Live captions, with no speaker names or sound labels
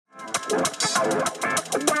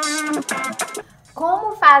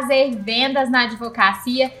como fazer vendas na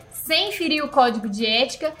advocacia sem ferir o código de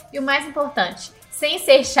ética e o mais importante, sem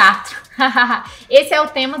ser chato. Esse é o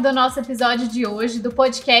tema do nosso episódio de hoje do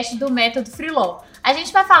podcast do Método Freelaw. A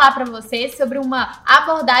gente vai falar para vocês sobre uma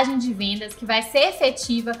abordagem de vendas que vai ser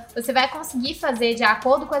efetiva, você vai conseguir fazer de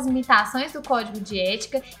acordo com as limitações do código de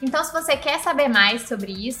ética. Então, se você quer saber mais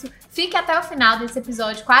sobre isso, fique até o final desse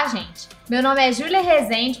episódio com a gente. Meu nome é Júlia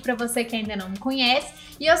Rezende, para você que ainda não me conhece,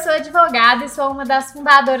 e eu sou advogada e sou uma das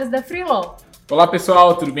fundadoras da Freelaw. Olá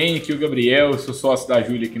pessoal, tudo bem? Aqui é o Gabriel, eu sou sócio da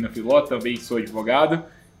Júlia aqui na Freelaw, também sou advogado.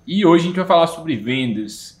 E hoje a gente vai falar sobre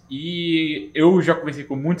vendas. E eu já conversei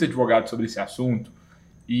com muitos advogados sobre esse assunto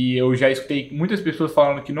e eu já escutei muitas pessoas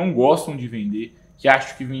falando que não gostam de vender, que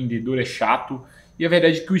acham que vendedor é chato. E a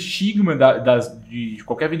verdade é que o estigma de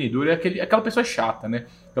qualquer vendedor é aquela pessoa chata, né?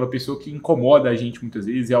 Aquela pessoa que incomoda a gente muitas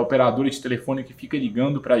vezes, é a operadora de telefone que fica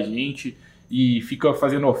ligando pra gente e fica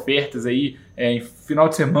fazendo ofertas aí em final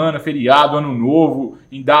de semana, feriado, ano novo,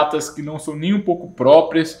 em datas que não são nem um pouco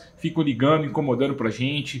próprias, ficam ligando, incomodando pra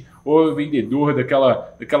gente, ou o vendedor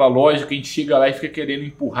daquela loja que a gente chega lá e fica querendo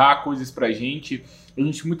empurrar coisas pra gente. A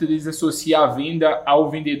gente muitas vezes associa a venda ao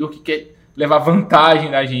vendedor que quer levar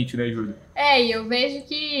vantagem da gente, né, Júlia? E eu vejo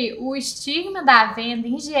que o estigma da venda,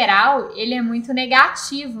 em geral, ele é muito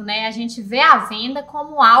negativo, né? A gente vê a venda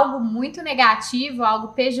como algo muito negativo, algo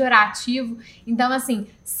pejorativo. Então, assim,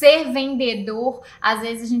 ser vendedor, às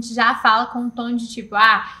vezes a gente já fala com um tom de tipo,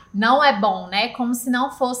 não é bom, né? Como se não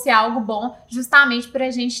fosse algo bom, justamente para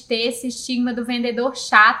a gente ter esse estigma do vendedor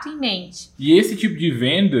chato em mente. E esse tipo de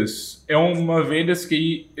vendas é uma vendas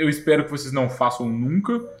que eu espero que vocês não façam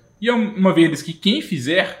nunca. E é uma vez que quem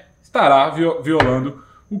fizer estará violando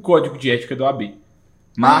o código de ética da OAB.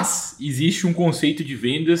 Mas existe um conceito de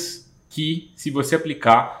vendas que, se você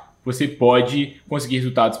aplicar, você pode conseguir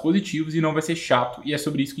resultados positivos e não vai ser chato. E é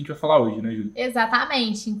sobre isso que a gente vai falar hoje, né, Júlia?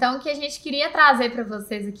 Exatamente. Então, o que a gente queria trazer para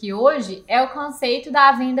vocês aqui hoje é o conceito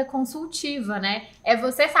da venda consultiva, né? É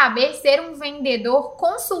você saber ser um vendedor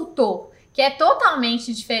consultor, que é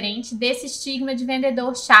totalmente diferente desse estigma de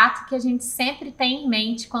vendedor chato que a gente sempre tem em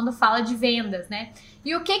mente quando fala de vendas, né?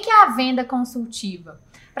 E o que é a venda consultiva?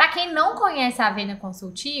 Para quem não conhece a venda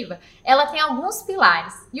consultiva, ela tem alguns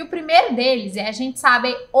pilares. E o primeiro deles é a gente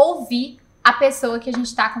saber ouvir a pessoa que a gente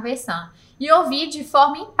está conversando. E ouvir de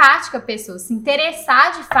forma empática a pessoa, se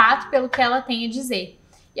interessar de fato pelo que ela tem a dizer.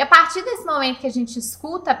 E a partir desse momento que a gente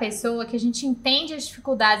escuta a pessoa, que a gente entende as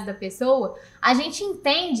dificuldades da pessoa, a gente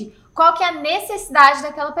entende qual que é a necessidade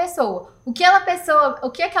daquela pessoa. O que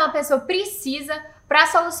aquela pessoa precisa para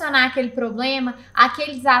solucionar aquele problema,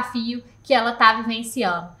 aquele desafio que ela está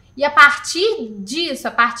vivenciando. E a partir disso,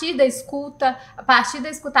 a partir da escuta, a partir da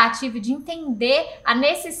escutativa, de entender a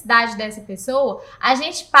necessidade dessa pessoa, a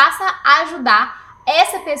gente passa a ajudar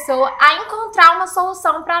essa pessoa a encontrar uma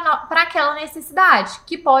solução para aquela necessidade,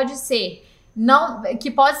 que pode ser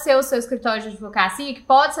o seu escritório de advocacia, que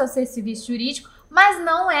pode ser o seu serviço jurídico, mas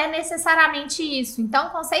não é necessariamente isso. Então,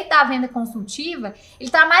 o conceito da venda consultiva, ele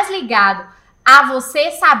está mais ligado a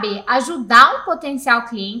você saber ajudar um potencial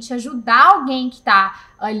cliente, ajudar alguém que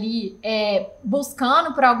está ali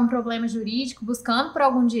buscando por algum problema jurídico, buscando por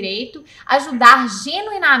algum direito, ajudar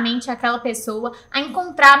genuinamente aquela pessoa a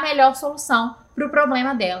encontrar a melhor solução para o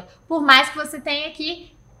problema dela. Por mais que você tenha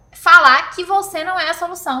que falar que você não é a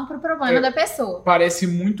solução para o problema da pessoa. Parece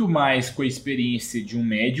muito mais com a experiência de um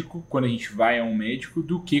médico, quando a gente vai a um médico,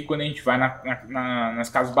 do que quando a gente vai nas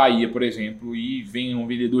Casas Bahia, por exemplo, e vem um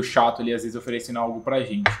vendedor chato ali, às vezes, oferecendo algo pra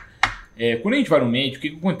gente. Quando a gente vai no médico, o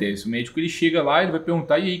que acontece? O médico ele chega lá, ele vai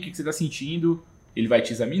perguntar, e aí, o que você está sentindo? Ele vai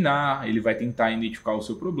te examinar, ele vai tentar identificar o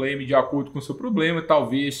seu problema, e de acordo com o seu problema,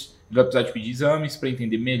 talvez ele vai precisar de pedir exames para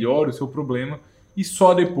entender melhor o seu problema, e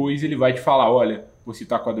só depois ele vai te falar, olha, você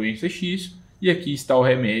está com a doença X e aqui está o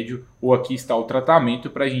remédio ou aqui está o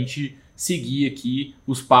tratamento para a gente seguir aqui,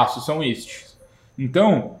 os passos são estes.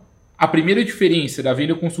 Então, a primeira diferença da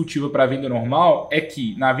venda consultiva para a venda normal é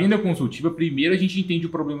que na venda consultiva, primeiro a gente entende o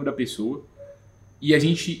problema da pessoa e a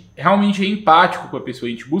gente realmente é empático com a pessoa,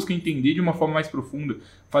 a gente busca entender de uma forma mais profunda,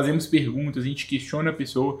 fazemos perguntas, a gente questiona a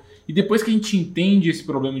pessoa e depois que a gente entende esse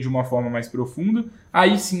problema de uma forma mais profunda,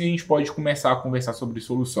 aí sim a gente pode começar a conversar sobre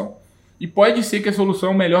solução. E pode ser que a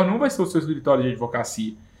solução melhor não vai ser o seu escritório de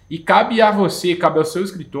advocacia. E cabe a você, cabe ao seu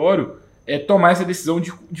escritório tomar essa decisão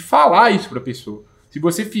de falar isso para a pessoa. Se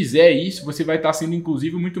você fizer isso, você vai estar sendo,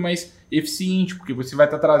 inclusive, muito mais eficiente, porque você vai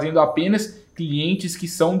estar trazendo apenas clientes que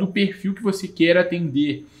são do perfil que você quer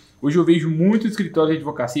atender. Hoje eu vejo muitos escritórios de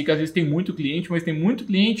advocacia que às vezes tem muito cliente, mas tem muito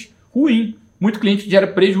cliente ruim. Muito cliente que gera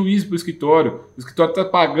prejuízo para o escritório. O escritório está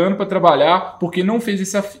pagando para trabalhar porque não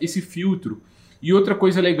fez esse filtro. E outra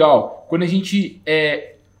coisa legal, quando a gente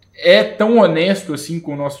é tão honesto assim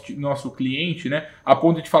com o nosso cliente, né, a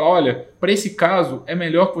ponto de falar, olha, para esse caso é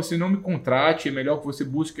melhor que você não me contrate, é melhor que você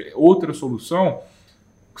busque outra solução.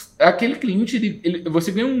 Aquele cliente,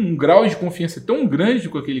 você ganha um grau de confiança tão grande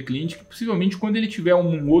com aquele cliente que possivelmente quando ele tiver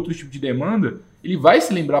um outro tipo de demanda, ele vai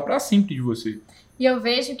se lembrar para sempre de você. E eu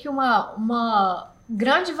vejo que uma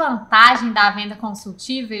grande vantagem da venda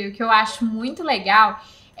consultiva, e o que eu acho muito legal,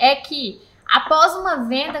 é que após uma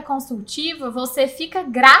venda consultiva, você fica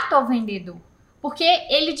grato ao vendedor. Porque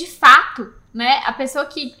ele, de fato, né, a pessoa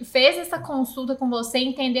que fez essa consulta com você,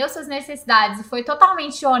 entendeu suas necessidades e foi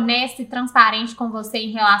totalmente honesta e transparente com você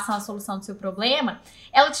em relação à solução do seu problema,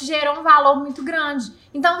 ela te gerou um valor muito grande.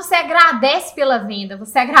 Então, você agradece pela venda,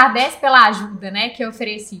 você agradece pela ajuda, né, que é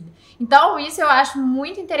oferecida. Então, isso eu acho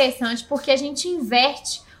muito interessante, porque a gente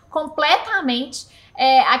inverte completamente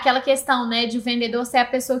aquela questão, né, de o vendedor ser a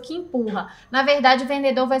pessoa que empurra. Na verdade, o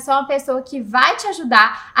vendedor vai ser uma pessoa que vai te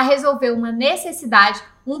ajudar a resolver uma necessidade,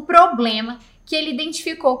 um problema que ele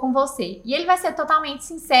identificou com você. E ele vai ser totalmente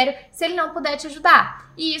sincero se ele não puder te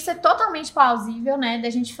ajudar. E isso é totalmente plausível, né, da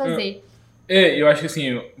gente fazer. Eu acho que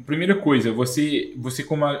assim, a primeira coisa, você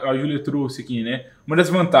como a Júlia trouxe aqui, né, uma das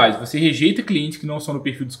vantagens, você rejeita clientes que não são no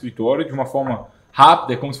perfil do escritório de uma forma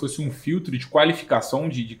rápida, como se fosse um filtro de qualificação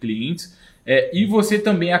de clientes. E você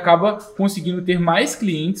também acaba conseguindo ter mais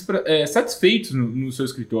clientes satisfeitos no seu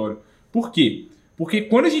escritório. Por quê? Porque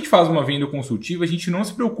quando a gente faz uma venda consultiva, a gente não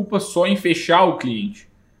se preocupa só em fechar o cliente.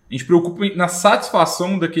 A gente se preocupa na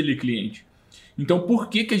satisfação daquele cliente. Então, por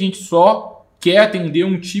que a gente só quer atender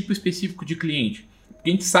um tipo específico de cliente? Porque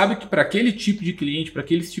a gente sabe que para aquele tipo de cliente, para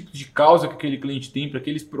aqueles tipos de causa que aquele cliente tem, para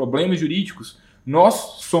aqueles problemas jurídicos,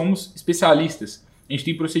 nós somos especialistas. A gente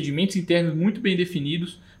tem procedimentos internos muito bem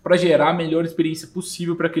definidos para gerar a melhor experiência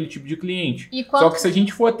possível para aquele tipo de cliente. Só que se a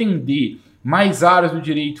gente for atender mais áreas do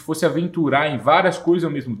direito, fosse aventurar em várias coisas ao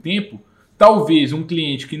mesmo tempo, talvez um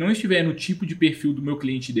cliente que não estiver no tipo de perfil do meu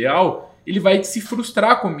cliente ideal, ele vai se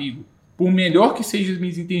frustrar comigo. Por melhor que sejam as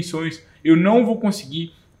minhas intenções, eu não vou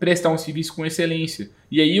conseguir prestar um serviço com excelência.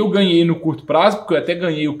 E aí eu ganhei no curto prazo, porque eu até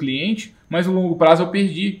ganhei o cliente, mas no longo prazo eu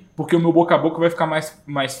perdi, porque o meu boca a boca vai ficar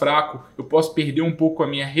mais fraco, eu posso perder um pouco a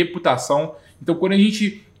minha reputação. Então, quando a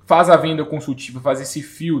gente faz a venda consultiva, faz esse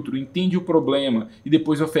filtro, entende o problema e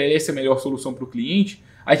depois oferece a melhor solução para o cliente,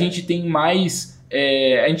 a gente tem mais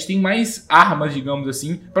armas, digamos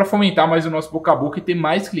assim, para fomentar mais o nosso boca a boca e ter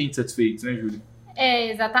mais clientes satisfeitos, né, Júlia?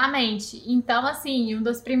 Exatamente. Então, assim, uma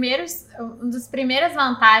das primeiras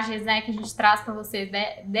vantagens, né, que a gente traz para vocês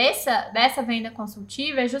dessa venda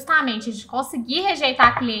consultiva é justamente a gente conseguir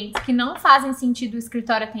rejeitar clientes que não fazem sentido o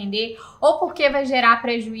escritório atender, ou porque vai gerar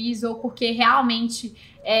prejuízo, ou porque realmente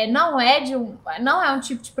não é um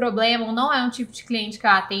tipo de problema, ou não é um tipo de cliente que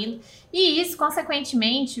eu atendo. E isso,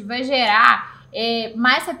 consequentemente, vai gerar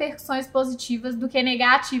mais repercussões positivas do que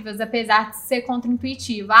negativas, apesar de ser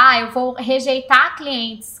contraintuitivo. Eu vou rejeitar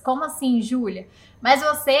clientes. Como assim, Júlia? Mas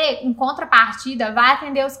você, em contrapartida, vai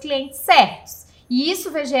atender os clientes certos. E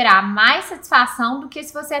isso vai gerar mais satisfação do que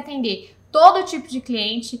se você atender todo tipo de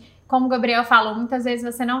cliente. Como o Gabriel falou, muitas vezes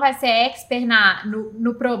você não vai ser expert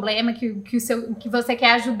no problema que você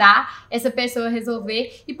quer ajudar essa pessoa a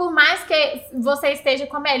resolver. E por mais que você esteja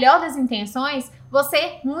com a melhor das intenções,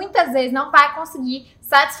 você muitas vezes não vai conseguir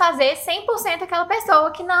satisfazer 100% aquela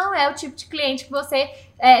pessoa que não é o tipo de cliente que você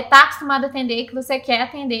está acostumado a atender, que você quer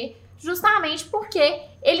atender, justamente porque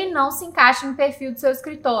ele não se encaixa no perfil do seu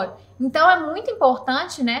escritório. Então é muito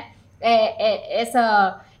importante, né,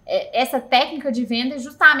 essa técnica de venda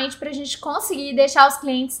justamente para a gente conseguir deixar os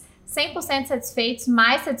clientes 100% satisfeitos,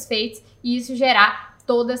 mais satisfeitos, e isso gerar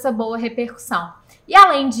toda essa boa repercussão. E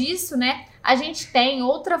além disso, né, a gente tem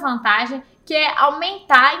outra vantagem, que é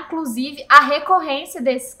aumentar, inclusive, a recorrência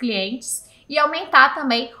desses clientes e aumentar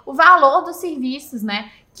também o valor dos serviços,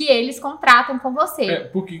 né, que eles contratam com você.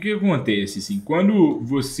 Porque o que acontece, assim, quando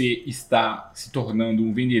você está se tornando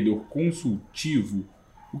um vendedor consultivo,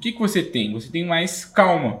 o que você tem? Você tem mais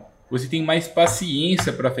calma, você tem mais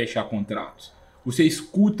paciência para fechar contratos, você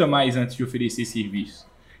escuta mais antes de oferecer serviço.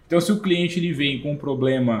 Então, se o cliente ele vem com um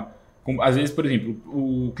problema, às vezes, por exemplo,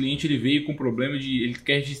 o cliente ele veio com um problema de ele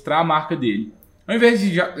quer registrar a marca dele. Ao invés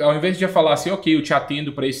de já falar assim, ok, eu te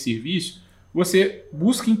atendo para esse serviço, você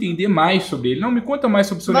busca entender mais sobre ele. Não, me conta mais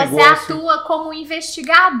sobre o seu negócio. Você atua como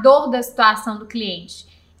investigador da situação do cliente.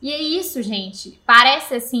 E é isso, gente.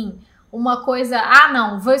 Parece assim uma coisa,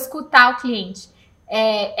 não, vou escutar o cliente.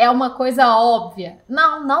 é uma coisa óbvia.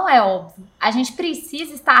 Não, não é óbvio. A gente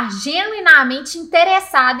precisa estar genuinamente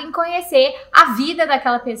interessado em conhecer a vida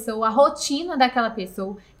daquela pessoa, a rotina daquela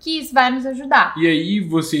pessoa, que isso vai nos ajudar. E aí,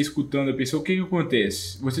 você escutando a pessoa, o que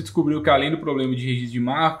acontece? Você descobriu que além do problema de registro de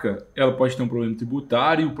marca, ela pode ter um problema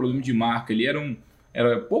tributário, e o problema de marca ali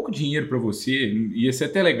era pouco dinheiro para você, ia ser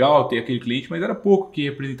até legal ter aquele cliente, mas era pouco que ia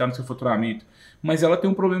representar no seu faturamento. Mas ela tem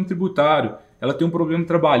um problema tributário, ela tem um problema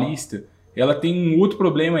trabalhista, ela tem um outro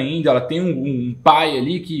problema ainda, ela tem um pai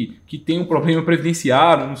ali que tem um problema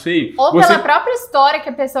previdenciário, não sei. Ou pela própria história que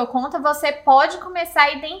a pessoa conta, você pode começar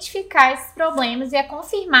a identificar esses problemas e a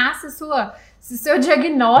confirmar se o seu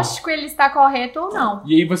diagnóstico ele está correto ou não.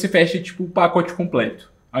 E aí você fecha tipo o pacote completo.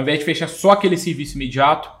 Ao invés de fechar só aquele serviço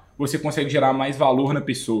imediato, você consegue gerar mais valor na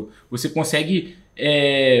pessoa. Você consegue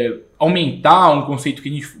aumentar um conceito que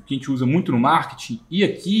a gente usa muito no marketing. E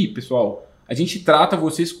aqui, pessoal, a gente trata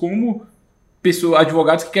vocês como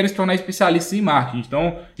advogados que querem se tornar especialistas em marketing. Então,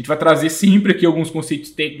 a gente vai trazer sempre aqui alguns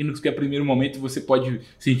conceitos técnicos que a primeiro momento você pode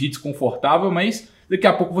se sentir desconfortável, mas daqui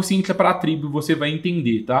a pouco você entra para a tribo e você vai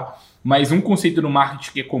entender, tá? Mas um conceito no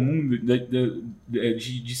marketing que é comum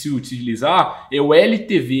de se utilizar é o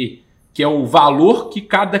LTV, que é o valor que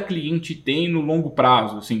cada cliente tem no longo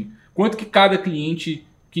prazo. Assim, quanto que cada cliente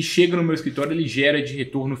que chega no meu escritório ele gera de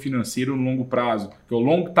retorno financeiro no longo prazo, que é o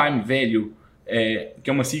Long Time Value, que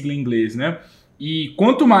é uma sigla em inglês, né? E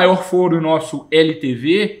quanto maior for o nosso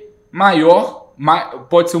LTV, maior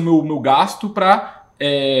pode ser o meu gasto para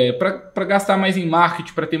gastar mais em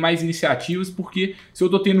marketing, para ter mais iniciativas, porque se eu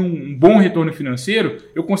estou tendo um bom retorno financeiro,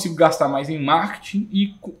 eu consigo gastar mais em marketing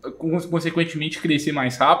e, consequentemente, crescer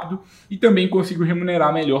mais rápido e também consigo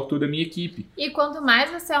remunerar melhor toda a minha equipe. E quanto mais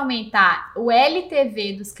você aumentar o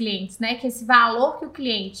LTV dos clientes, né, que é esse valor que o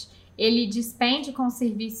cliente ele despende com os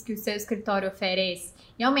serviços que o seu escritório oferece,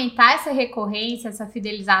 e aumentar essa recorrência, essa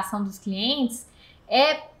fidelização dos clientes,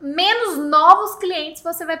 menos novos clientes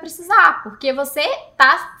você vai precisar, porque você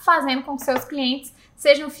está fazendo com que seus clientes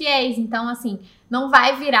sejam fiéis. Então, assim, não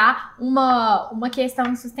vai virar uma questão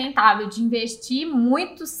insustentável de investir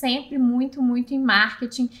muito, sempre muito, muito em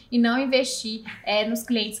marketing e não investir nos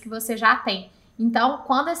clientes que você já tem. Então,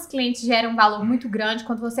 quando esse cliente gera um valor muito grande,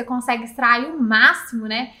 quando você consegue extrair o máximo,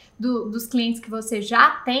 né, dos clientes que você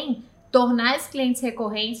já tem, tornar esses clientes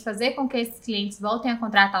recorrentes, fazer com que esses clientes voltem a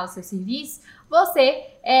contratar o seu serviço, você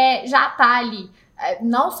já está ali,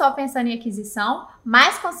 não só pensando em aquisição,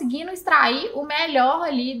 mas conseguindo extrair o melhor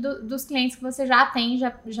ali dos clientes que você já tem,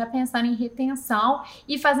 já pensando em retenção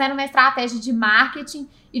e fazendo uma estratégia de marketing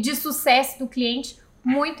e de sucesso do cliente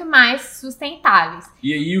muito mais sustentáveis.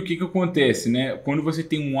 E aí o que acontece, né? Quando você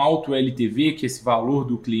tem um alto LTV, que é esse valor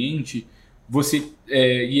do cliente,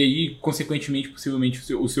 e aí, consequentemente,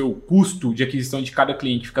 possivelmente, o seu custo de aquisição de cada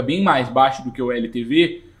cliente fica bem mais baixo do que o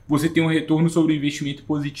LTV, você tem um retorno sobre o investimento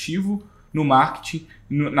positivo no marketing,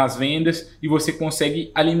 nas vendas, e você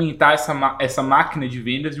consegue alimentar essa máquina de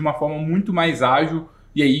vendas de uma forma muito mais ágil,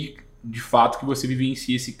 e aí, de fato, que você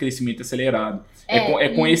vivencia esse crescimento acelerado.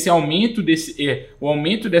 Com esse aumento o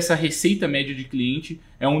aumento dessa receita média de cliente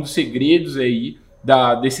é um dos segredos aí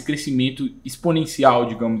desse crescimento exponencial,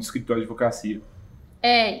 digamos, do escritório de advocacia.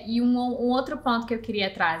 E um outro ponto que eu queria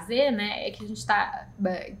trazer, né, é que a gente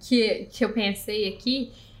que eu pensei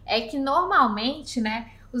aqui, é que normalmente, né,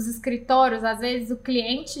 os escritórios, às vezes o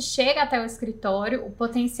cliente chega até o escritório, o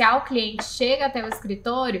potencial cliente chega até o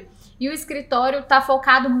escritório e o escritório está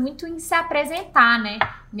focado muito em se apresentar, né,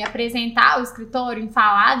 em apresentar o escritório, em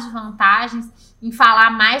falar de vantagens, em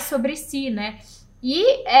falar mais sobre si, né. E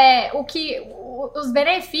os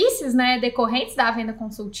benefícios, né, decorrentes da venda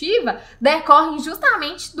consultiva decorrem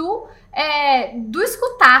justamente do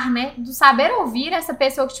escutar, né, do saber ouvir essa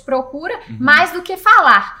pessoa que te procura, mais do que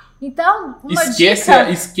falar. Então,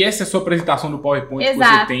 esquece a sua apresentação do PowerPoint.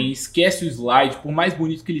 Exato. Que você tem, esquece o slide, por mais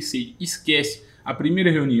bonito que ele seja, esquece. A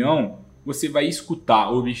primeira reunião, você vai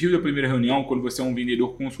escutar. O objetivo da primeira reunião, quando você é um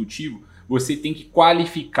vendedor consultivo, você tem que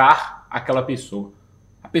qualificar aquela pessoa.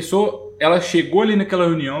 A pessoa, ela chegou ali naquela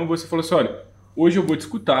reunião e você falou assim, olha, hoje eu vou te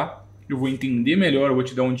escutar, eu vou entender melhor, eu vou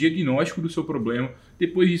te dar um diagnóstico do seu problema,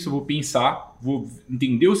 depois disso eu vou pensar, vou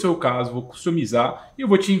entender o seu caso, vou customizar e eu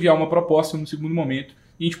vou te enviar uma proposta no segundo momento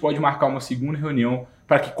e a gente pode marcar uma segunda reunião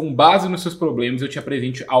para que com base nos seus problemas eu te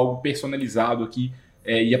apresente algo personalizado aqui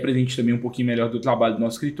e apresente também um pouquinho melhor do trabalho do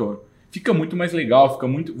nosso escritório. Fica muito mais legal,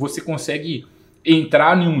 você consegue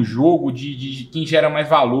entrar em um jogo de quem gera mais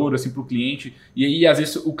valor assim, para o cliente. E aí, às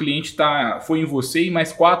vezes, o cliente foi em você e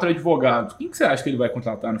mais 4 advogados. Quem que você acha que ele vai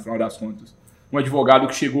contratar no final das contas? um advogado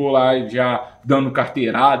que chegou lá já dando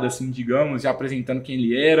carteirada, assim, digamos, já apresentando quem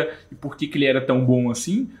ele era e por que ele era tão bom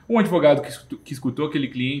assim, ou um advogado que escutou aquele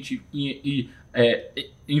cliente e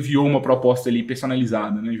enviou uma proposta ali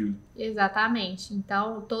personalizada, né, Júlia? Exatamente.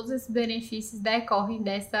 Então, todos esses benefícios decorrem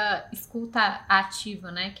dessa escuta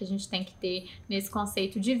ativa, né, que a gente tem que ter nesse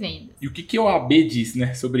conceito de vendas. E o que a OAB diz,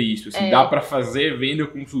 né, sobre isso? Assim, dá para fazer venda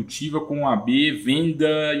consultiva com OAB,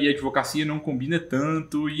 venda e advocacia não combina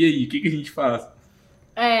tanto, e aí, o que a gente faz?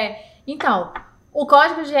 Então, o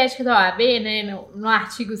Código de Ética da OAB, né, no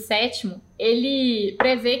artigo 7º, ele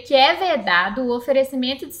prevê que é vedado o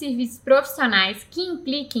oferecimento de serviços profissionais que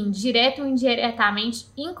impliquem direto ou indiretamente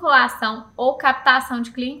vinculação ou captação de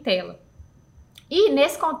clientela. E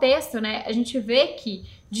nesse contexto, né, a gente vê que,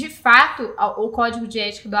 de fato, o Código de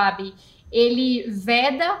Ética da OAB, ele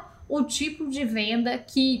veda o tipo de venda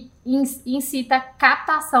que incita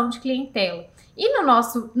captação de clientela. E na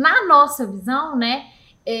nossa visão, né,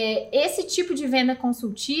 esse tipo de venda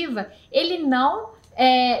consultiva, ele não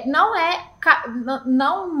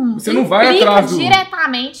você não vai atrás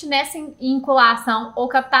diretamente nessa vinculação ou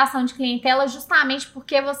captação de clientela, justamente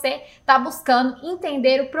porque você está buscando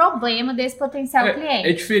entender o problema desse potencial cliente.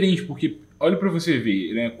 É diferente, porque olha para você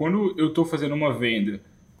ver, né? Quando eu estou fazendo uma venda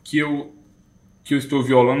que eu estou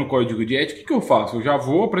violando o código de ética, o que eu faço? Eu já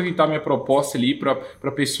vou apresentar minha proposta ali para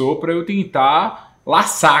a pessoa para eu tentar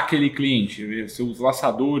laçar aquele cliente, né? Seus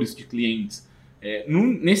laçadores de clientes.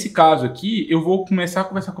 Nesse caso aqui, eu vou começar a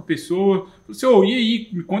conversar com a pessoa. E aí,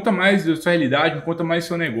 me conta mais da sua realidade, me conta mais do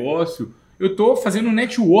seu negócio. Eu tô fazendo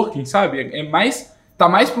networking, sabe? Tá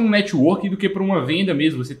mais para um networking do que para uma venda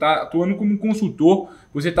mesmo. Você tá atuando como um consultor,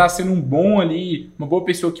 você tá sendo um bom ali, uma boa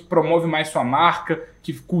pessoa que promove mais sua marca,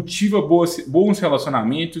 que cultiva bons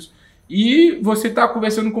relacionamentos. E você tá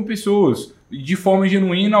conversando com pessoas de forma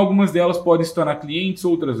genuína. Algumas delas podem se tornar clientes,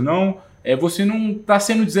 outras não. Você não está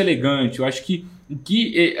sendo deselegante. Eu acho que o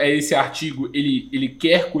que esse artigo ele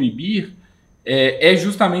quer coibir é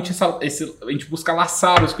justamente a gente buscar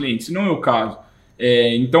laçar os clientes, se não é o caso.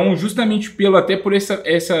 Então, justamente até por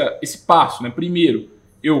esse passo, né? Primeiro,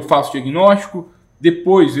 eu faço diagnóstico,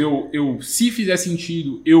 depois se fizer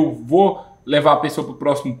sentido, eu vou levar a pessoa para o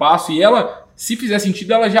próximo passo, e ela, se fizer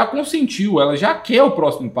sentido, ela já consentiu, ela já quer o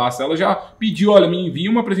próximo passo, ela já pediu, olha, me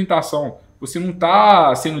envia uma apresentação. Você não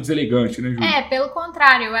está sendo deselegante, né, Júlia? Pelo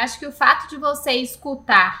contrário, eu acho que o fato de você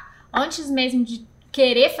escutar antes mesmo de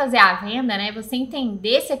querer fazer a venda, né, você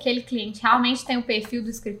entender se aquele cliente realmente tem o perfil do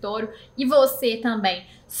escritório e você também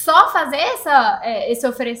só fazer esse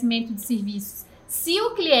oferecimento de serviços. Se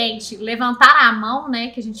o cliente levantar a mão, né,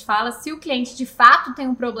 que a gente fala, se o cliente de fato tem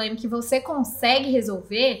um problema que você consegue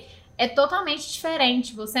resolver, é totalmente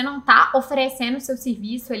diferente. Você não está oferecendo o seu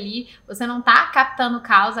serviço ali, você não está captando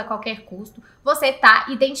causa a qualquer custo, você está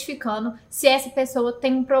identificando se essa pessoa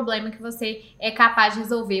tem um problema que você é capaz de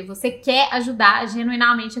resolver. Você quer ajudar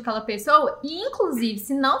genuinamente aquela pessoa e, inclusive,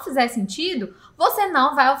 se não fizer sentido, você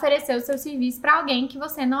não vai oferecer o seu serviço para alguém que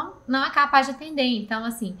você não é capaz de atender. Então,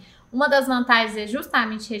 assim, uma das vantagens é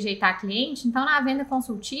justamente rejeitar cliente. Então, na venda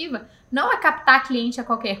consultiva, não é captar cliente a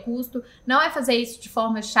qualquer custo, não é fazer isso de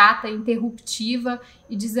forma chata, interruptiva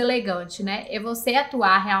e deselegante, né? É você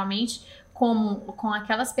atuar realmente com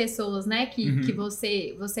aquelas pessoas, né, que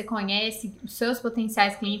você conhece, os seus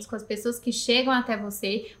potenciais clientes, com as pessoas que chegam até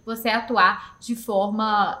você atuar de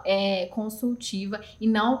forma consultiva e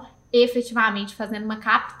não efetivamente fazendo uma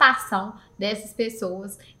captação dessas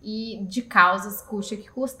pessoas e de causas custe que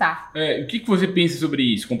custar. O que você pensa sobre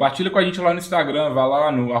isso? Compartilha com a gente lá no Instagram, vai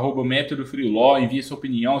lá no @métodofreelaw, envia sua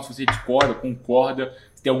opinião, se você discorda, concorda,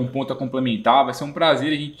 se tem algum ponto a complementar, vai ser um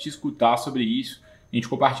prazer a gente te escutar sobre isso. A gente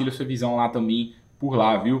compartilha sua visão lá também, por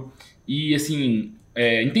lá, viu? E assim,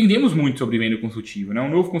 entendemos muito sobre venda consultiva, né? Um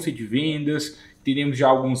novo conceito de vendas, entendemos já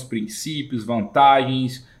alguns princípios,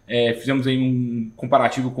 vantagens, fizemos aí um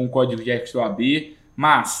comparativo com o código de ética da OAB,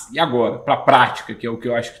 mas, e agora? Para a prática, que é o que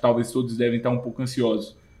eu acho que talvez todos devem estar um pouco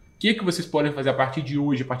ansiosos. O que vocês podem fazer a partir de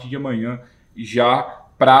hoje, a partir de amanhã, já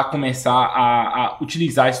para começar a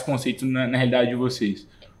utilizar esses conceitos na realidade de vocês?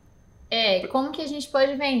 Como que a gente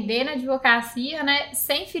pode vender na advocacia, né,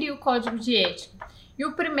 sem ferir o código de ética? E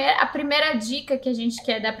a primeira dica que a gente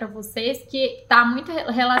quer dar para vocês, que está muito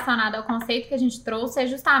relacionada ao conceito que a gente trouxe, é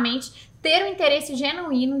justamente ter um interesse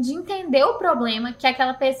genuíno de entender o problema que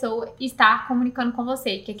aquela pessoa está comunicando com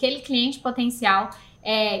você, que aquele cliente potencial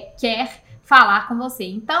quer falar com você.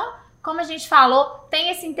 Então, como a gente falou, tem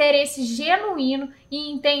esse interesse genuíno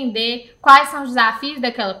em entender quais são os desafios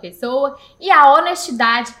daquela pessoa e a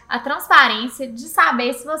honestidade, a transparência de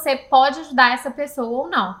saber se você pode ajudar essa pessoa ou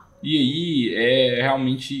não. E aí,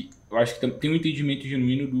 realmente eu acho que tem um entendimento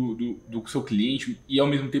genuíno do seu cliente e, ao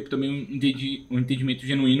mesmo tempo, também um entendimento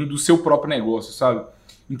genuíno do seu próprio negócio, sabe?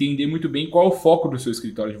 Entender muito bem qual é o foco do seu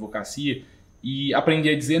escritório de advocacia e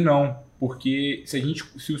aprender a dizer não. Porque se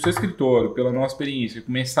o seu escritório, pela nossa experiência,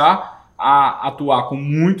 começar a atuar com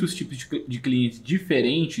muitos tipos de clientes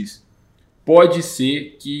diferentes, pode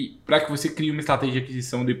ser que, para que você crie uma estratégia de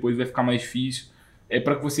aquisição depois, vai ficar mais difícil.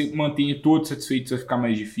 Para que você mantenha todos satisfeitos, vai ficar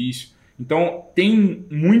mais difícil. Então, tem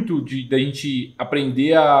muito da gente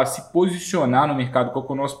aprender a se posicionar no mercado, qual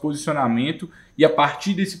é o nosso posicionamento, e a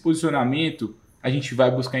partir desse posicionamento, a gente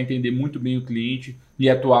vai buscar entender muito bem o cliente e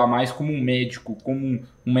atuar mais como um médico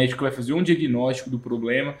que vai fazer um diagnóstico do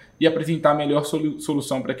problema e apresentar a melhor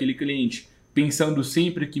solução para aquele cliente, pensando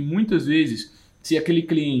sempre que muitas vezes, se aquele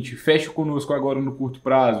cliente fecha conosco agora no curto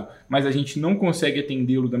prazo, mas a gente não consegue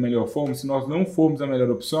atendê-lo da melhor forma, se nós não formos a melhor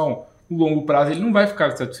opção, no longo prazo ele não vai ficar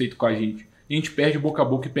satisfeito com a gente. A gente perde boca a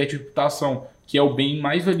boca e perde reputação, que é o bem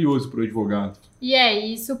mais valioso para o advogado. E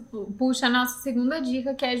isso puxa a nossa segunda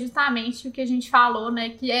dica, que é justamente o que a gente falou, né?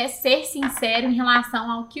 Que é ser sincero em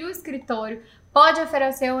relação ao que o escritório pode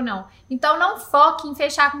oferecer ou não. Então, não foque em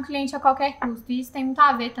fechar com o cliente a qualquer custo. Isso tem muito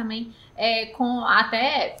a ver também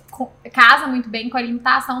casa muito bem com a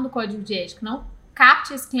limitação do código de ética. Não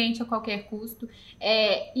capte esse cliente a qualquer custo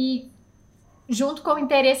e junto com o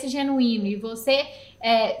interesse genuíno e você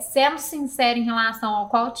sendo sincero em relação ao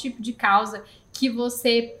qual tipo de causa que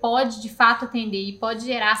você pode de fato atender e pode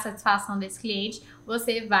gerar satisfação desse cliente,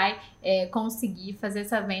 você vai conseguir fazer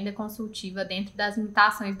essa venda consultiva dentro das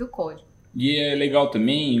limitações do código. E é legal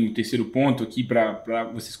também, o terceiro ponto aqui para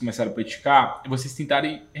vocês começarem a praticar, é vocês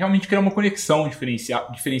tentarem realmente criar uma conexão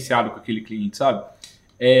diferenciada com aquele cliente, sabe?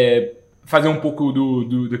 Fazer um pouco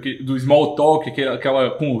do small talk,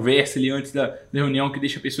 aquela conversa ali antes da reunião que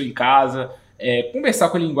deixa a pessoa em casa, conversar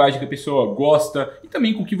com a linguagem que a pessoa gosta e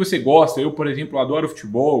também com o que você gosta. Eu, por exemplo, adoro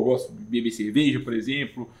futebol, gosto de beber cerveja, por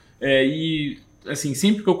exemplo, e assim,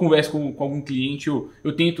 sempre que eu converso com algum cliente,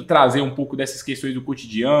 eu tento trazer um pouco dessas questões do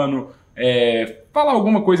cotidiano, falar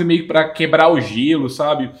alguma coisa meio para quebrar o gelo,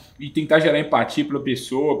 sabe? E tentar gerar empatia pela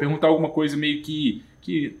pessoa, perguntar alguma coisa meio que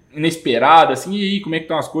inesperada, assim, e aí, como é que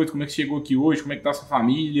estão as coisas, como é que você chegou aqui hoje, como é que tá a sua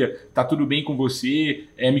família, tá tudo bem com você,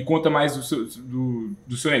 me conta mais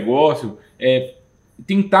do seu negócio,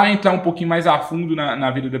 tentar entrar um pouquinho mais a fundo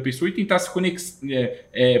na vida da pessoa e tentar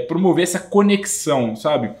promover essa conexão,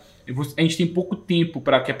 sabe? A gente tem pouco tempo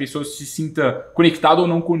para que a pessoa se sinta conectada ou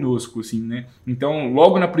não conosco, assim, né? Então,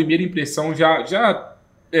 logo na primeira impressão, já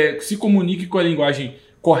se comunique com a linguagem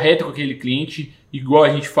correta com aquele cliente, igual a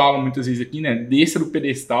gente fala muitas vezes aqui, né? Desça do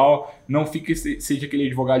pedestal, não seja aquele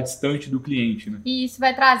advogado distante do cliente, né? E isso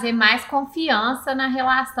vai trazer mais confiança na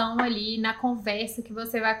relação ali, na conversa que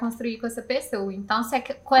você vai construir com essa pessoa. Então, se a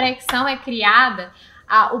conexão é criada,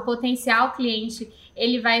 o potencial cliente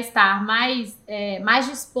ele vai estar mais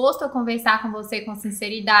disposto a conversar com você com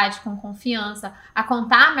sinceridade, com confiança, a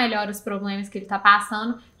contar melhor os problemas que ele está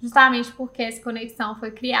passando, justamente porque essa conexão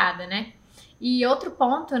foi criada, né? E outro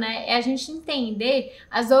ponto, né, é a gente entender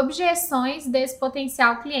as objeções desse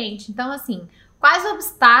potencial cliente. Então, assim, quais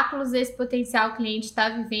obstáculos esse potencial cliente está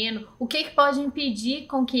vivendo? O que pode impedir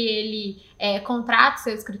com que ele contrate o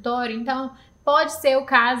seu escritório? Então, pode ser o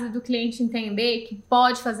caso do cliente entender que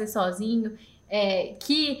pode fazer sozinho,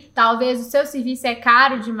 que talvez o seu serviço é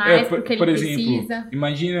caro demais porque ele precisa. Exemplo,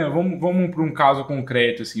 imagina, vamos para um caso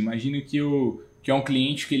concreto, assim, imagina que é um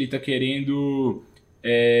cliente que ele está querendo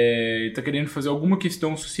fazer alguma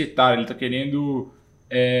questão societária, ele está querendo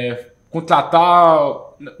contratar,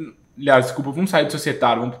 aliás, desculpa, vamos sair do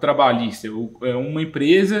societário, vamos para o trabalhista, é uma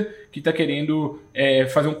empresa que está querendo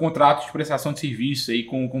fazer um contrato de prestação de serviço aí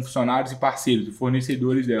com funcionários e parceiros,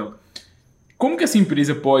 fornecedores dela. Como que essa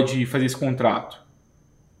empresa pode fazer esse contrato?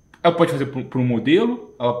 Ela pode fazer por um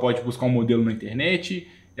modelo, ela pode buscar um modelo na internet,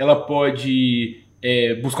 ela pode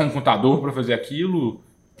buscar um contador para fazer aquilo,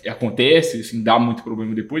 acontece, assim, dá muito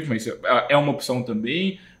problema depois, mas é uma opção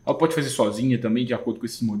também. Ela pode fazer sozinha também, de acordo com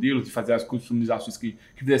esses modelos, e fazer as customizações que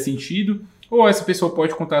fizer sentido, ou essa pessoa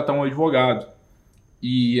pode contratar um advogado.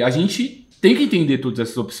 E a gente tem que entender todas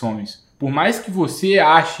essas opções. Por mais que você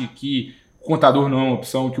ache que o contador não é uma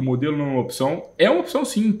opção, que o modelo não é uma opção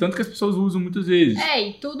sim, tanto que as pessoas usam muitas vezes.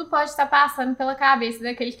 E tudo pode estar passando pela cabeça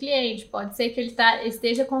daquele cliente. Pode ser que ele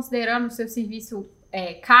esteja considerando o seu serviço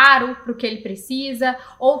caro para o que ele precisa,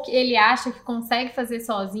 ou que ele acha que consegue fazer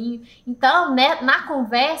sozinho. Então, né, na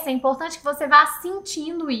conversa, é importante que você vá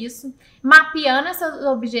sentindo isso, mapeando essas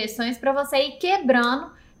objeções para você ir quebrando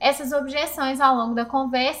essas objeções ao longo da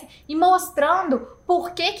conversa e mostrando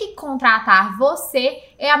por que contratar você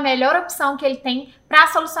é a melhor opção que ele tem para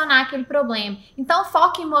solucionar aquele problema. Então,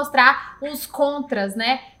 foque em mostrar os contras,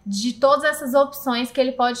 né, de todas essas opções que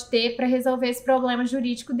ele pode ter para resolver esse problema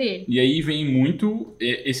jurídico dele. E aí vem muito,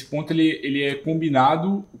 esse ponto ele é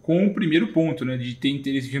combinado com o primeiro ponto, né, de ter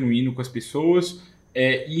interesse genuíno com as pessoas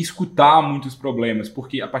e escutar muitos problemas,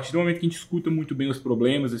 porque a partir do momento que a gente escuta muito bem os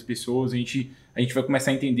problemas das pessoas, a gente vai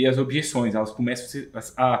começar a entender as objeções, elas começam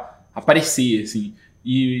a aparecer, assim.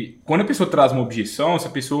 E quando a pessoa traz uma objeção, se a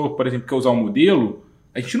pessoa, por exemplo, quer usar um modelo,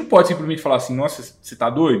 a gente não pode simplesmente falar assim, nossa, você tá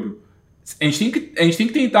doido? A gente tem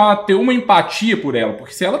que tentar ter uma empatia por ela,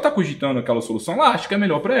 porque se ela está cogitando aquela solução, ela acha que é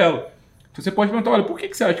melhor para ela. Então você pode perguntar, olha, por que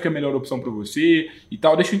você acha que é a melhor opção para você e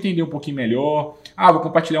tal? Deixa eu entender um pouquinho melhor. Vou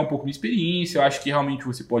compartilhar um pouco minha experiência, eu acho que realmente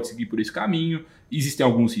você pode seguir por esse caminho. Existem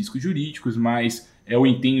alguns riscos jurídicos, mas eu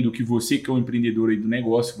entendo que você que é o empreendedor aí do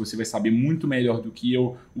negócio, você vai saber muito melhor do que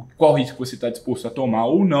eu qual risco você está disposto a tomar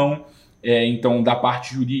ou não. Então, da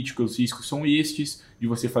parte jurídica, os riscos são estes, de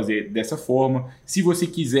você fazer dessa forma. Se você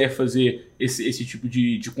quiser fazer esse tipo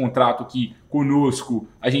de contrato aqui conosco,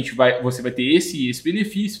 você vai ter esse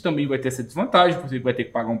benefício, também vai ter essa desvantagem, você vai ter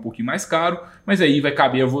que pagar um pouquinho mais caro, mas aí vai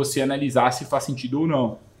caber a você analisar se faz sentido ou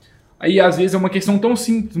não. Aí, às vezes, é uma questão tão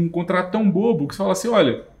simples, um contrato tão bobo, que você fala assim,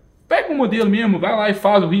 olha, pega um modelo mesmo, vai lá e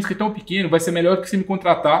faz, o risco é tão pequeno, vai ser melhor que você me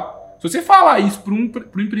contratar. Se você falar isso para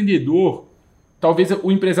um empreendedor, talvez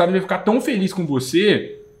o empresário vai ficar tão feliz com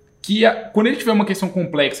você que quando ele tiver uma questão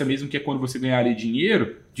complexa mesmo, que é quando você ganhar ali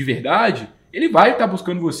dinheiro, de verdade, ele vai estar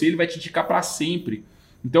buscando você, ele vai te indicar para sempre.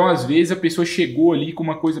 Então, às vezes, a pessoa chegou ali com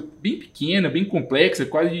uma coisa bem pequena, bem complexa,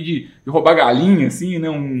 quase de roubar galinha, assim, né?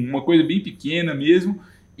 Uma coisa bem pequena mesmo,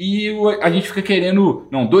 e a gente fica querendo,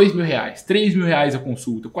 não, R$2.000, R$3.000 a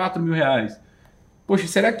consulta, R$4.000. Poxa,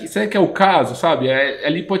 será que é o caso, sabe?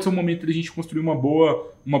 Ali pode ser um momento de a gente construir uma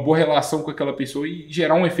boa relação com aquela pessoa e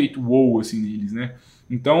gerar um efeito wow, assim, neles, né?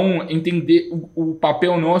 Então, entender o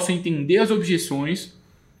papel nosso é entender as objeções,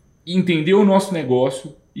 entender o nosso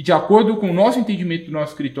negócio e, de acordo com o nosso entendimento do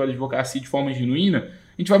nosso escritório de advocacia de forma genuína,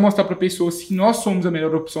 a gente vai mostrar para a pessoa se nós somos a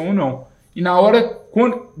melhor opção ou não. E na hora,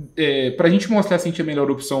 para a gente mostrar se a gente é a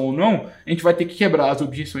melhor opção ou não, a gente vai ter que quebrar as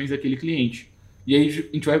objeções daquele cliente. E aí a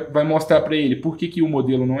gente vai mostrar para ele por que o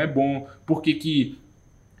modelo não é bom, por que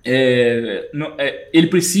ele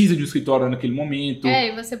precisa de um escritório naquele momento.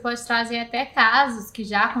 E você pode trazer até casos que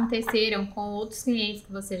já aconteceram com outros clientes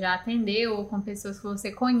que você já atendeu ou com pessoas que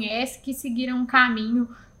você conhece que seguiram um caminho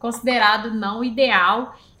considerado não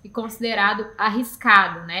ideal e considerado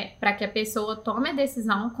arriscado, né? Para que a pessoa tome a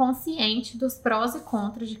decisão consciente dos prós e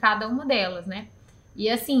contras de cada uma delas, né? E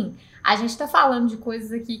assim, a gente tá falando de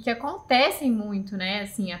coisas aqui que acontecem muito, né?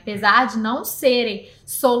 Assim, apesar de não serem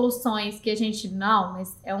soluções que a gente, não,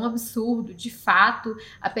 mas é um absurdo, de fato,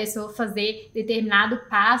 a pessoa fazer determinado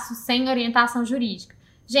passo sem orientação jurídica.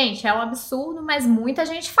 Gente, é um absurdo, mas muita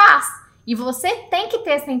gente faz. E você tem que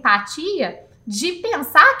ter essa empatia de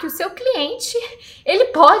pensar que o seu cliente, ele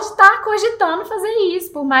pode estar cogitando fazer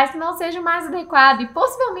isso, por mais que não seja o mais adequado. E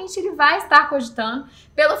possivelmente ele vai estar cogitando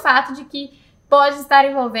pelo fato de que pode estar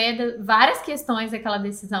envolvendo várias questões daquela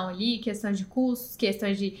decisão ali, questões de custos,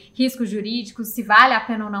 questões de riscos jurídicos, se vale a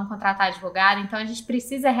pena ou não contratar advogado. Então, a gente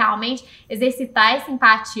precisa realmente exercitar essa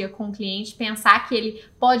empatia com o cliente, pensar que ele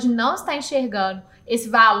pode não estar enxergando esse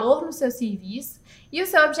valor no seu serviço e o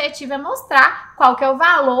seu objetivo é mostrar qual que é o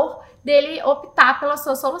valor dele optar pela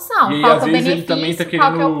sua solução. E aí, qual às que é o vezes, benefício, ele também tá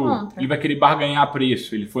qual que é o querendo, contra. ele vai querer barganhar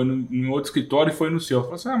preço. Ele foi em outro escritório e foi no seu. Ele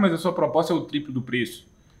falou assim, mas a sua proposta é o triplo do preço.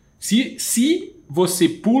 Se você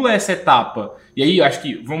pula essa etapa, e aí acho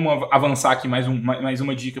que vamos avançar aqui mais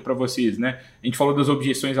uma dica para vocês, né? A gente falou das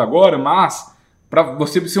objeções agora, mas para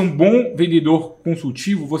você ser um bom vendedor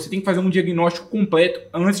consultivo, você tem que fazer um diagnóstico completo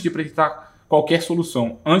antes de apresentar qualquer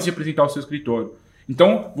solução, antes de apresentar o seu escritório.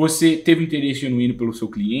 Então, você teve interesse genuíno pelo seu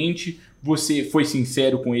cliente, você foi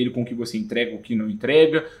sincero com ele, com o que você entrega, o que não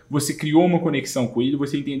entrega, você criou uma conexão com ele,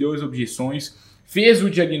 você entendeu as objeções, fez o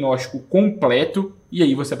diagnóstico completo e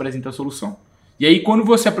aí você apresenta a solução. E aí, quando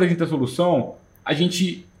você apresenta a solução, a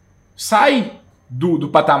gente sai do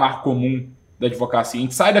patamar comum da advocacia. A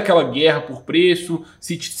gente sai daquela guerra por preço,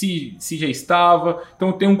 se já estava.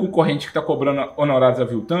 Então, tem um concorrente que está cobrando honorários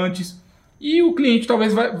aviltantes e o cliente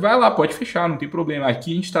talvez vai lá, pode fechar, não tem problema.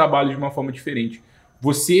 Aqui a gente trabalha de uma forma diferente.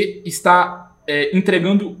 Você está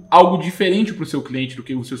entregando algo diferente para o seu cliente do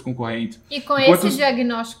que os seus concorrentes. E com esse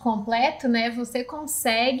diagnóstico completo, né, você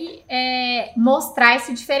consegue mostrar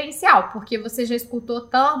esse diferencial, porque você já escutou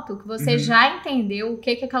tanto que você já entendeu o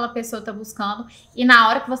que aquela pessoa está buscando, e na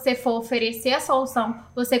hora que você for oferecer a solução,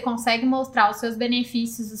 você consegue mostrar os seus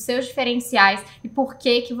benefícios, os seus diferenciais e por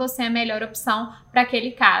que você é a melhor opção para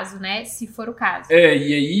aquele caso, né, se for o caso. E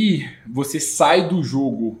aí você sai do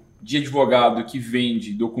jogo de advogado que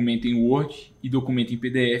vende documento em Word e documento em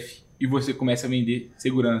PDF e você começa a vender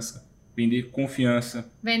segurança, vender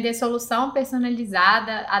confiança. Vender solução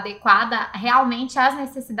personalizada, adequada realmente às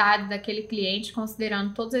necessidades daquele cliente,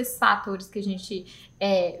 considerando todos esses fatores que a gente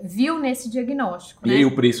viu nesse diagnóstico. Né? E aí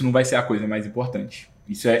o preço não vai ser a coisa mais importante.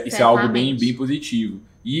 Isso é algo bem positivo.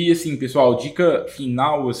 E assim, pessoal, dica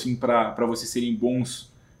final assim, para vocês serem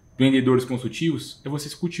bons vendedores consultivos é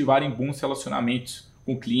vocês cultivarem bons relacionamentos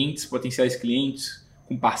com clientes, potenciais clientes,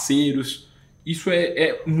 com parceiros. Isso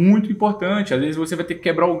é muito importante. Às vezes você vai ter que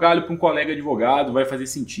quebrar o galho para um colega advogado, vai fazer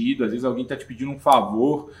sentido. Às vezes alguém está te pedindo um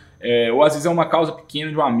favor, ou às vezes é uma causa pequena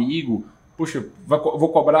de um amigo. Poxa, vou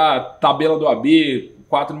cobrar tabela do AB,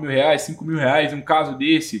 R$4.000, R$5.000, um caso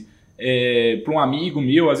desse, para um amigo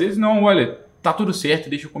meu. Às vezes não, olha, tá tudo certo,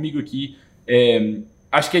 deixa comigo aqui.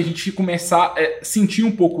 Acho que a gente começar a sentir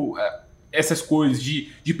um pouco essas coisas,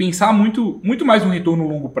 de pensar muito mais no retorno a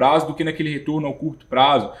longo prazo do que naquele retorno ao curto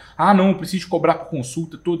prazo. Ah, não, eu preciso cobrar por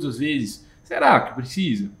consulta todas as vezes. Será que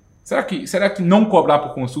precisa? Será que não cobrar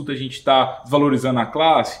por consulta a gente está desvalorizando a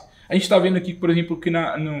classe? A gente está vendo aqui, por exemplo, que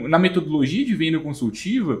na metodologia de venda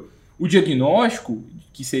consultiva, o diagnóstico,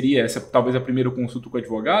 que seria talvez a primeira consulta com o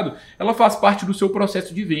advogado, ela faz parte do seu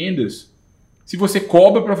processo de vendas. Se você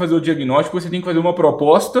cobra para fazer o diagnóstico, você tem que fazer uma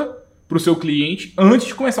proposta para o seu cliente antes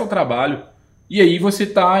de começar o trabalho. E aí você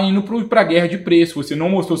está indo para a guerra de preço, você não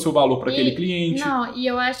mostrou seu valor para aquele cliente. Não, e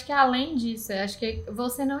eu acho que além disso, eu acho que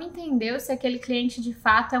você não entendeu se aquele cliente de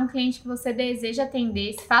fato é um cliente que você deseja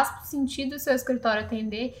atender, se faz sentido o seu escritório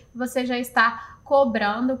atender, você já está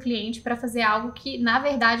cobrando o cliente para fazer algo que na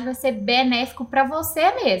verdade vai ser benéfico para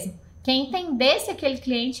você mesmo. Quem entender se aquele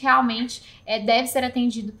cliente realmente deve ser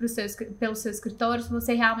atendido pelo seu escritório, se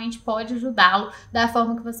você realmente pode ajudá-lo da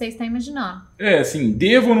forma que você está imaginando. Assim,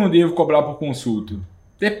 devo ou não devo cobrar por consulta?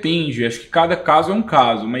 Depende, acho que cada caso é um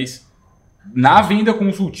caso, mas na venda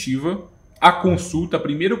consultiva, a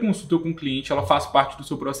primeira consulta com o cliente, ela faz parte do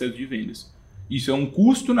seu processo de vendas. Isso é um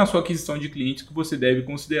custo na sua aquisição de clientes que você deve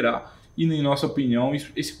considerar. E, em nossa opinião,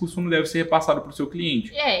 esse custo não deve ser repassado para o seu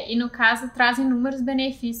cliente. E no caso, traz inúmeros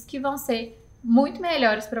benefícios que vão ser muito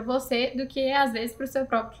melhores para você do que, às vezes, para o seu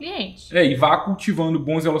próprio cliente. E vá cultivando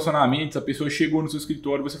bons relacionamentos. A pessoa chegou no seu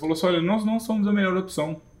escritório, você falou assim, olha, nós não somos a melhor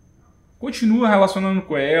opção. Continua relacionando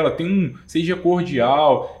com ela, seja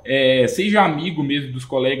cordial, seja amigo mesmo dos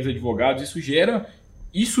colegas advogados.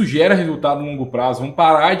 Isso gera resultado no longo prazo. Vamos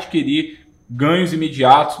parar de querer ganhos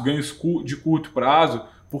imediatos, ganhos de curto prazo,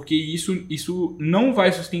 porque isso não vai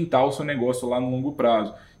sustentar o seu negócio lá no longo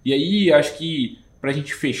prazo. E aí, acho que para a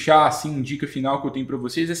gente fechar, assim, dica final que eu tenho para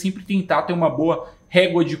vocês é sempre tentar ter uma boa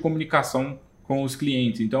régua de comunicação com os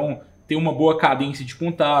clientes. Então, ter uma boa cadência de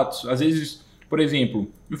contatos. Às vezes, por exemplo,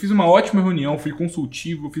 eu fiz uma ótima reunião, fui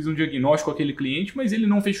consultivo, fiz um diagnóstico com aquele cliente, mas ele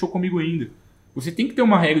não fechou comigo ainda. Você tem que ter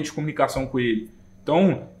uma regra de comunicação com ele.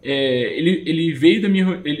 Então, ele veio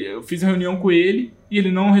eu fiz a reunião com ele e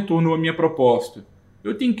ele não retornou a minha proposta.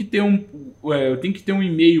 Eu tenho que ter um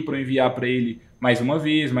e-mail para enviar para ele mais uma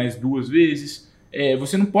vez, mais 2 vezes.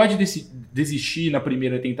 Você não pode desistir na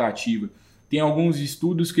primeira tentativa. Tem alguns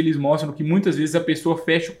estudos que eles mostram que muitas vezes a pessoa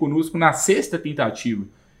fecha conosco na 6ª tentativa.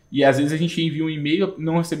 E às vezes a gente envia um e-mail,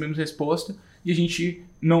 não recebemos resposta e a gente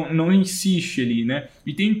não insiste ali, né?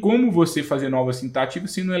 E tem como você fazer novas tentativas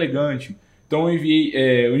sendo elegante. Então eu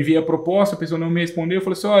enviei a proposta, a pessoa não me respondeu, eu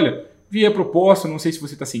falei assim, olha, enviei a proposta, não sei se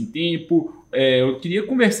você está sem tempo, eu queria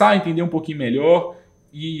conversar, entender um pouquinho melhor,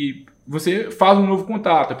 e você faz um novo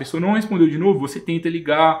contato. A pessoa não respondeu de novo, você tenta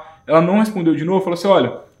ligar, ela não respondeu de novo, fala assim,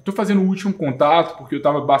 olha, estou fazendo o último contato, porque eu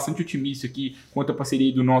estava bastante otimista aqui quanto à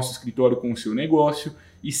parceria do nosso escritório com o seu negócio,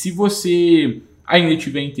 e se você ainda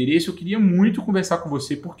tiver interesse, eu queria muito conversar com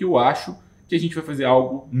você, porque eu acho que a gente vai fazer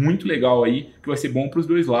algo muito legal aí, que vai ser bom para os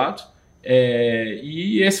 2 lados.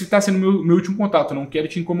 E esse está sendo meu último contato. Eu não quero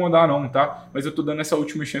te incomodar não, tá? Mas eu estou dando essa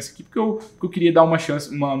última chance aqui porque eu queria dar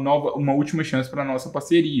uma última chance para a nossa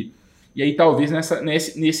parceria. E aí talvez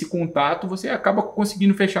nesse contato você acaba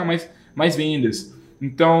conseguindo fechar mais vendas.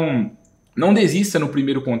 Então não desista no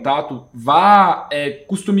primeiro contato, vá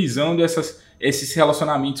customizando esses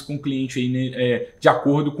relacionamentos com o cliente aí, né, de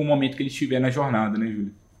acordo com o momento que ele estiver na jornada, né,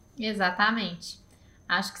 Júlia? Exatamente.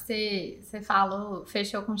 Acho que você falou,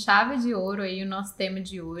 fechou com chave de ouro aí o nosso tema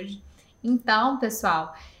de hoje. Então,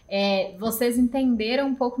 pessoal, vocês entenderam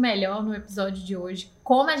um pouco melhor no episódio de hoje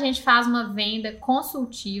como a gente faz uma venda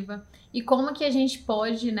consultiva e como que a gente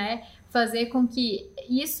pode, né, fazer com que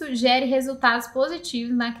isso gere resultados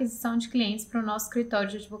positivos na aquisição de clientes para o nosso escritório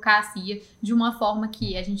de advocacia, de uma forma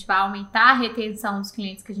que a gente vai aumentar a retenção dos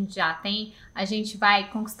clientes que a gente já tem, a gente vai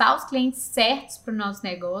conquistar os clientes certos para o nosso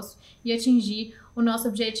negócio e atingir o nosso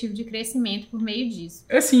objetivo de crescimento por meio disso.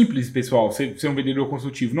 É simples, pessoal, ser um vendedor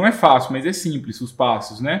consultivo. Não é fácil, mas é simples os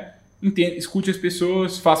passos, né? Escute as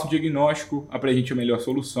pessoas, faça o diagnóstico, apresente a melhor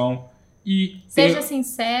solução. E seja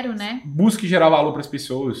sincero, né? Busque gerar valor para as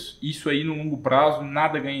pessoas. Isso aí no longo prazo,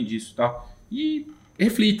 nada ganha disso, tá? E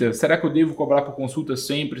reflita, será que eu devo cobrar por consulta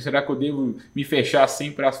sempre? Será que eu devo me fechar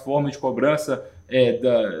sempre às formas de cobrança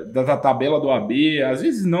da tabela do AB? Às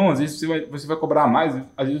vezes não, às vezes você vai cobrar mais,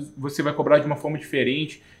 às vezes você vai cobrar de uma forma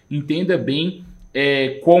diferente. Entenda bem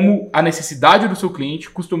como a necessidade do seu cliente,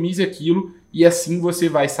 customize aquilo e assim você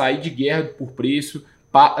vai sair de guerra por preço,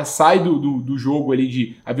 sai do jogo ali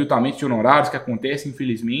de aviltamento de honorários que acontece,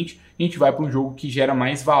 infelizmente, e a gente vai para um jogo que gera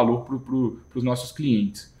mais valor para os nossos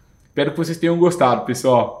clientes. Espero que vocês tenham gostado,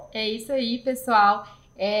 pessoal. É isso aí, pessoal.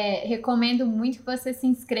 Recomendo muito que você se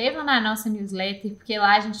inscreva na nossa newsletter, porque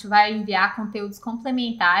lá a gente vai enviar conteúdos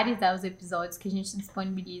complementares aos episódios que a gente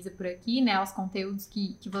disponibiliza por aqui, né? Aos conteúdos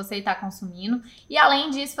que você está consumindo. E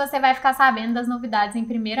além disso, você vai ficar sabendo das novidades em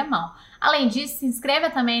primeira mão. Além disso, se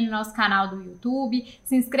inscreva também no nosso canal do YouTube,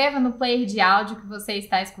 se inscreva no player de áudio que você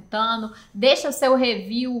está escutando, deixa o seu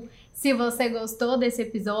review se você gostou desse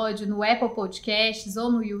episódio no Apple Podcasts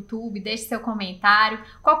ou no YouTube, deixe seu comentário.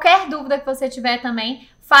 Qualquer dúvida que você tiver também,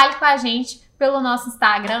 fale com a gente pelo nosso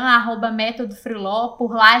Instagram, @metodofreeló.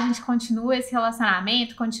 Por lá a gente continua esse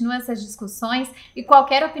relacionamento, continua essas discussões e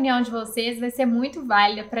qualquer opinião de vocês vai ser muito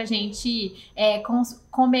válida para a gente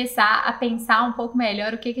começar a pensar um pouco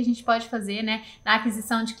melhor o que a gente pode fazer, né, na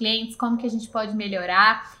aquisição de clientes, como que a gente pode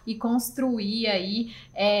melhorar e construir aí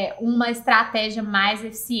uma estratégia mais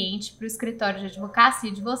eficiente para o escritório de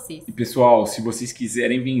advocacia de vocês. E pessoal, se vocês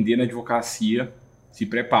quiserem vender na advocacia, se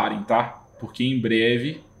preparem, tá? Porque em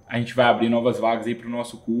breve a gente vai abrir novas vagas aí para o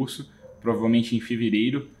nosso curso, provavelmente em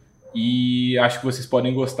fevereiro. E acho que vocês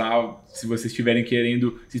podem gostar, se vocês estiverem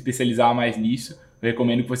querendo se especializar mais nisso. Eu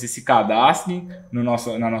recomendo que vocês se cadastrem no nosso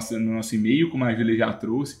e-mail, como a Júlia já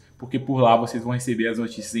trouxe, porque por lá vocês vão receber as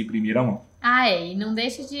notícias em primeira mão. E não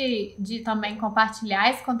deixe de também compartilhar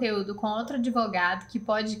esse conteúdo com outro advogado que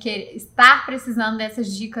pode estar precisando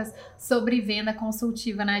dessas dicas sobre venda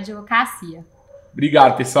consultiva na advocacia.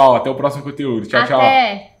 Obrigado, pessoal. Até o próximo conteúdo. Tchau, tchau.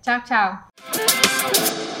 Até. Tchau, tchau.